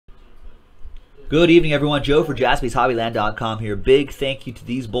Good evening, everyone. Joe for JaspysHobbyland.com here. Big thank you to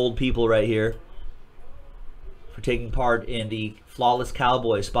these bold people right here for taking part in the Flawless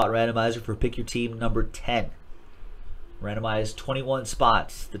Cowboys spot randomizer for Pick Your Team number 10. Randomized 21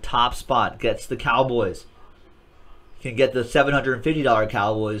 spots. The top spot gets the Cowboys. You can get the $750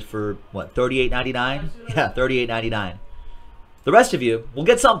 Cowboys for, what, $38.99? Yeah, $38.99. The rest of you will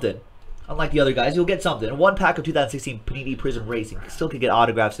get something. Unlike the other guys, you'll get something. And one pack of 2016 Panini Prism Racing. Still could get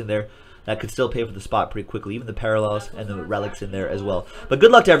autographs in there. That could still pay for the spot pretty quickly. Even the parallels and the relics in there as well. But good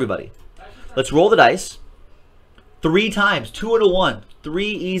luck to everybody. Let's roll the dice. 3 times. 2 and a 1. 3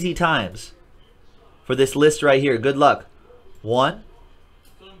 easy times for this list right here. Good luck. 1.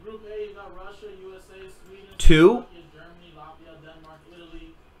 So in Group A, you got Russia, USA, Sweden, 2. Germany, Latvia, Denmark,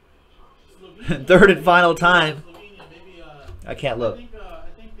 Italy, Slovenia. Third and final time. Slovenia, maybe, I can't look. I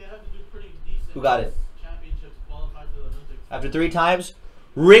think they have to do pretty decent. Who got it? Championships qualify for the Olympics. After 3 times,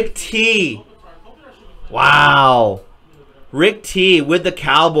 Rick T. Wow. Rick T with the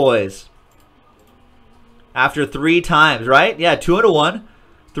Cowboys. After 3 times, right? Yeah, 2 and a 1.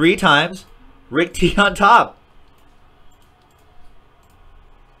 3 times. Rick T on top.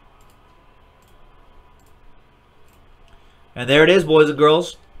 And there it is, boys and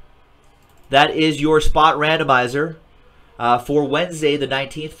girls. That is your spot randomizer for Wednesday the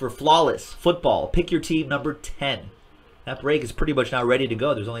 19th for Flawless Football. Pick your team number 10. That break is pretty much now ready to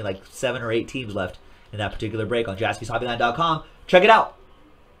go. There's only like 7 or 8 teams left in that particular break on JaspysHobbyland.com. Check it out.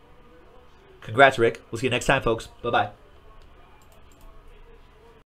 Congrats, Rick. We'll see you next time, folks. Bye-bye.